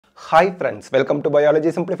Hi friends, welcome to Biology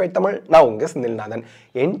Simplified Tamil. நான் உங்க Senthilnathan.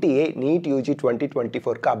 NTA NEET UG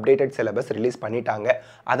 2024 updated syllabus release பண்ணிட்டாங்க.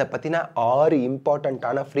 அத பத்தின 6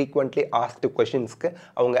 இம்பார்ட்டன்ட்டான frequently asked questionsக்கு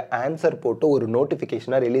அவங்க ஆன்சர் போட்டு ஒரு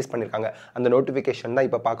நோட்டிஃபிகேஷனை ரிலீஸ் பண்ணிருக்காங்க. அந்த நோட்டிஃபிகேஷன் தான்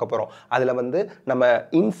இப்ப பார்க்க போறோம். அதுல வந்து நம்ம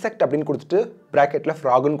இன்செக்ட் அப்படினு கொடுத்துட்டு பிராக்கெட்ல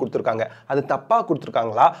ஃப்ராக்னு கொடுத்திருக்காங்க. அது தப்பா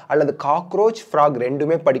கொடுத்திருக்காங்களா அல்லது காக்ரோச் ஃப்ராக்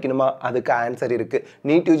ரெண்டுமே படிக்கணுமா? அதுக்கு ஆன்சர் இருக்கு.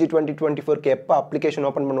 NEET UG 2024க்கு எப்ப அப்ளிகேஷன்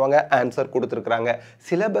ஓபன் பண்ணுவாங்க? ஆன்சர் கொடுத்திருக்காங்க.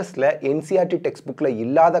 சிலபஸ்ல NCERT டெக்ஸ்ட் புக்ல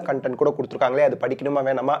இல்லாத கண்டென்ட் கூட கொடுத்திருக்காங்களே, அது படிக்கணுமா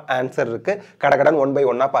வேணாமா? ஆன்சர் இருக்கு. கடகடன் ஒன் பை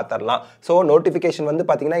ஒன்னா பார்த்தறலாம். சோ நோட்டிஃபிகேஷன் வந்து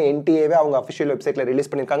பாத்தீங்கன்னா NTA வே அவங்க அபிஷியல் வெப்சைட்ல ரிலீஸ்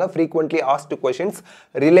பண்ணிருக்காங்க. frequently asked questions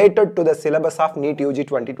related to the syllabus of NEET UG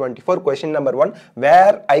 2024. Question number 1,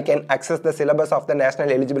 where I can access the syllabus of the National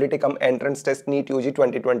Eligibility cum Entrance Test NEET UG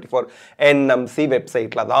 2024? NMC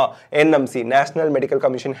வெப்சைட்ல தான். NMC National Medical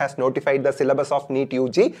Commission has notified the syllabus of NEET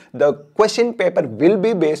UG. The question paper will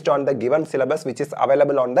be based on the given syllabus which is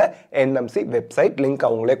available on the NMC website. Link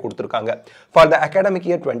அவங்களே கொடுத்திருக்காங்க. For the academic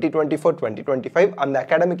year 2024-2025, அந்த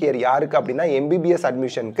academic year யாருக்கு அப்படினா MBBS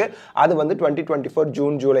admissionக்கு அது வந்து 2024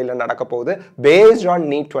 June ஜூலைல நடக்க போகுது based on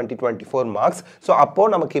NEET 2024 marks. So அப்போ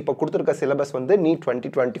நமக்கு இப்ப கொடுத்திருக்க syllabus வந்து NEET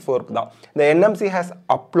 2024க்கு தான். The NMC has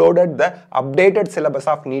uploaded the updated syllabus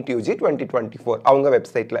of NEET UG 2024 அவங்க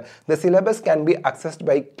வெப்சைட்ல. The syllabus can be accessed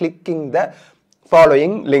by clicking the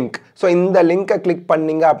following link. So இந்த லிங்கை கிளிக்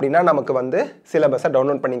பண்ணீங்க அப்படின்னா நமக்கு வந்து சிலபஸை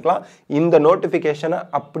டவுன்லோட் பண்ணிக்கலாம். இந்த நோட்டிஃபிகேஷனை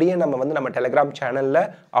அப்படியே நம்ம டெலிகிராம் சேனல்ல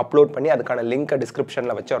அப்லோட் பண்ணி அதுக்கான லிங்கை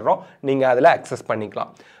டிஸ்கிரிப்ஷன்ல வச்சிடுறோம். நீங்க அதில் அக்சஸ்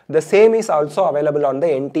பண்ணிக்கலாம். The same is also available on the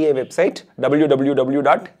NTA website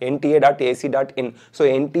www.nta.ac.in. So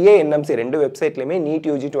NTA NMC ரெண்டு வெப்சைட்லயுமே NEET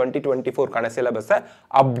UG 2024 கான சிலபஸை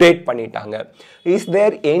அப்டேட் பண்ணிட்டாங்க. Is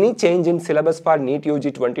there any change in syllabus for NEET UG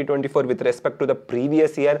 2024 with respect to the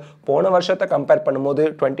previous year? போன வருஷத்தை compare பண்ணும்போது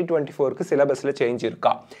 2024க்கு சிலபஸ்ல change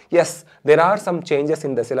இருக்கா? Yes, there are some changes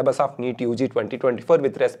in the syllabus of NEET UG 2024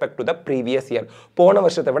 with respect to the previous year. போன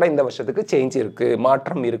வருஷத்தை விட இந்த வருஷத்துக்கு change இருக்கு,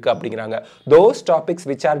 மாற்றம் இருக்கு அப்படிங்கறாங்க. Those topics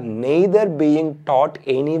which are neither being taught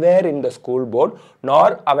anywhere in the school board nor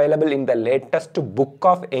available in the latest book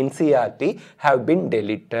of NCERT have been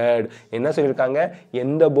deleted. என்ன சொல்லிருக்காங்க?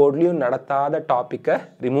 எந்த போர்ட்லயும் நடத்தாத டாபிக்கை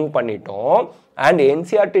ரிமூவ் பண்ணிட்டோம். And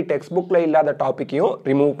NCERT textbookல இல்லாத டாபிக்கையும்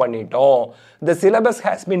ரிமூவ் பண்ணிட்டோம். The syllabus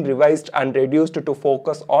has been revised and reduced to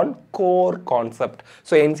focus on core concept.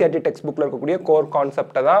 So NCERT textbookல இருக்கக்கூடிய core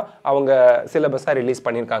concept தான் அவங்க சிலபஸா release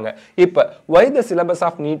பண்ணிருக்காங்க. இப்போ why the syllabus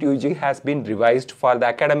of NEET UG has been revised for the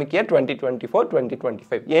academic year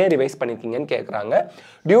 2024-2025? ஏன் revise பண்ணிருக்கீங்கன்னு கேக்குறாங்க.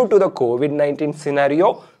 Due to the COVID-19 scenario,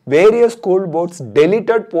 various school boards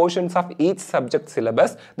deleted portions of each subject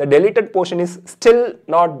syllabus. The deleted portion is still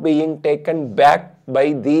not being taken back by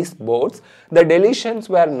these boards. The deletions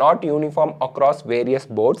were not uniform across various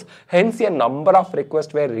boards. Hence, a number of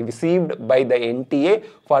requests were received by the NTA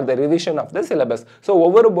for the revision of the syllabus. So,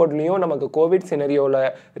 ஒவ்வொரு போர்ட்லயும் நமக்கு Covid சினரியோல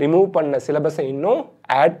remove பண்ண சிலபஸை இன்னும்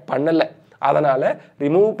add பண்ணல. அதனால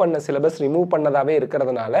remove பண்ண syllabus remove பண்ணதாவே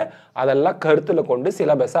இருக்கிறதுனால அதெல்லாம் கருத்துல கொண்டு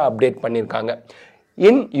சிலபஸை அப்டேட் பண்ணிருக்காங்க.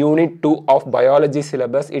 In unit 2 of biology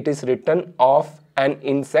syllabus, it is written of an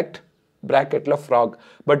insect bracketல frog.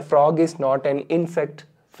 But frog is not an insect.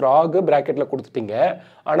 Frog bracketல கொடுத்துட்டீங்க.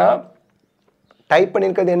 ஆனா டைப்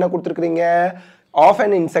பண்ணிருக்கிறது என்ன கொடுத்திருக்கீங்க? Of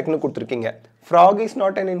an insect னு கொடுத்திருக்கீங்க. Frog is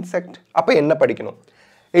not an insect. அப்ப என்ன படிக்கணும்?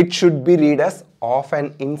 It should be read as of an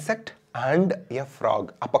insect and a frog.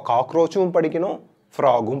 அப்ப காக்ரோச்சும் படிக்கணும்,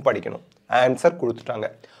 ஃப்ராகும் படிக்கணும். ஆன்சர் கொடுத்துட்டாங்க.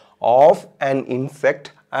 Of an insect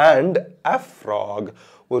and a frog.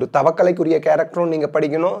 ஒரு தவக்கலைக்குரிய கேரக்டரும் நீங்க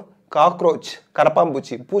படிக்கணும், காக்ரோச்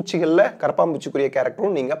கரப்பாம்பூச்சி பூச்சிகள்ல கரப்பாம்பூச்சிக்குரிய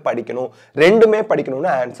கேரக்டரும் நீங்க படிக்கணும். ரெண்டுமே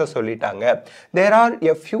படிக்கணும்னு ஆன்சர் சொல்லிட்டாங்க. There are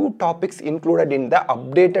a few topics included in the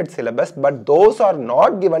updated syllabus but those are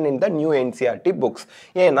not given in the new NCERT books.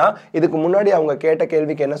 ஏன்னா இதுக்கு முன்னாடி அவங்க கேட்ட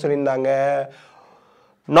கேள்விக்கு என்ன சொல்லியிருந்தாங்க?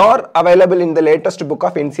 Nor available in the latest book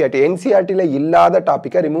of NCERT. NCERTல இல்லாத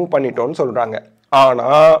டாபிக்கை ரிமூவ் பண்ணிட்டோம்னு சொல்றாங்க. ஆனா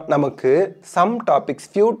நமக்கு some topics,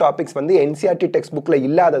 few topics வந்து NCERT textbookல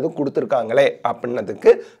இல்லாதது கொடுத்திருக்காங்களே அப்படினதுக்கு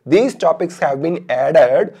these topics have been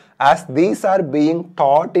added as these are being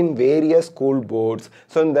taught in various school boards.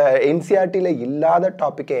 So இந்த NCERTல இல்லாத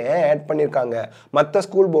டாபிக்கை ஆட் பண்ணிருக்காங்க. மத்த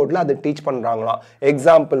ஸ்கூல் போர்ட்ல அது டீச் பண்றாங்களாம்.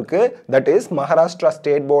 எக்ஸாம்பிளுக்கு that is Maharashtra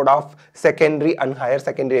State Board of Secondary and Higher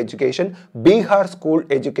Secondary Education, Bihar School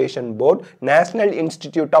Education Board, National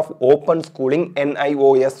Institute of Open Schooling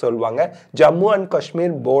NIOS சொல்வாங்க, Jammu and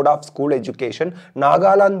Kashmir Board of School Education,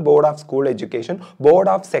 Nagaland Board of School Education, Board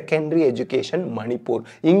of Secondary Education Manipur.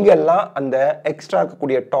 இங்கெல்லாம் அந்த extra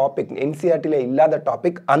இருக்கக்கூடிய topic NCERTல இல்லாத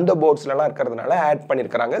topic அந்த போர்ட்ஸ்லாம் இருக்கிறதுனால add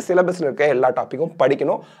பண்ணிருக்காங்க. சிலபஸ்ல இருக்க எல்லா டாபிக்கும்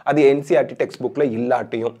படிக்கணும். அது NCERT டெக்ஸ்ட் புக்ல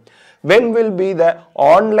இல்லாட்டியும் when will be the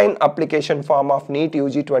online application form of NEET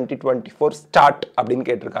UG 2024 start அப்படின்னு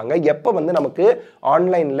கேட்டிருக்காங்க. எப்போ வந்து நமக்கு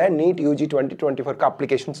ஆன்லைனில் NEET UG 2024க்கு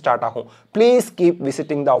அப்ளிகேஷன் ஸ்டார்ட் ஆகும்? Please keep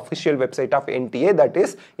visiting the official website of NTA, that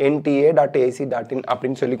is nta.ac.in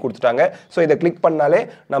அப்படின்னு சொல்லி கொடுத்துட்டாங்க. ஸோ இதை கிளிக் பண்ணாலே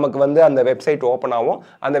நமக்கு வந்து அந்த வெப்சைட் ஓப்பன் ஆகும்.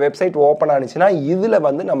 அந்த வெப்சைட் ஓப்பன் ஆனிச்சுன்னா இதில்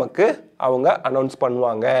வந்து நமக்கு அவங்க அனௌன்ஸ்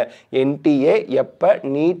பண்ணுவாங்க NTA எப்போ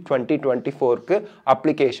NEET 2024க்கு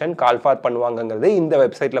அப்ளிகேஷன் கால் ஃபார் பண்ணுவாங்கங்கிறது இந்த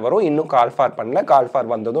வெப்சைட்டில் வரும். இன்னும் கால் ஃபார் பண்ணல, கால்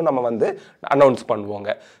ஃபார் வந்ததும் நம்ம வந்து அனௌன்ஸ் பண்ணுவோங்க.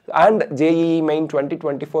 And JEE main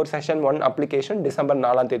 2024 session 1 application December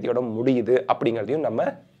 4ஆம் தேதியோட முடியுது அப்படிங்கிறதையும் நம்ம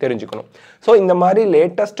தெரிஞ்சுக்கணும். ஸோ இந்த மாதிரி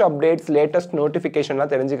லேட்டஸ்ட் அப்டேட்ஸ், லேட்டஸ்ட்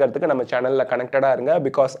நோட்டிஃபிகேஷன்லாம் தெரிஞ்சுக்கிறதுக்கு நம்ம சேனலில் கனெக்டடாக இருங்க.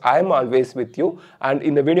 Because I am always with you. And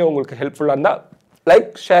இந்த வீடியோ உங்களுக்கு ஹெல்ப்ஃபுல்லாக இருந்தால் லைக்,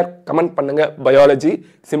 ஷேர், கமெண்ட் பண்ணுங்க. Biology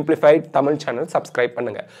simplified Tamil channel subscribe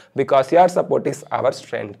பண்ணுங்க. Because your support is our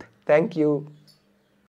strength. Thank you.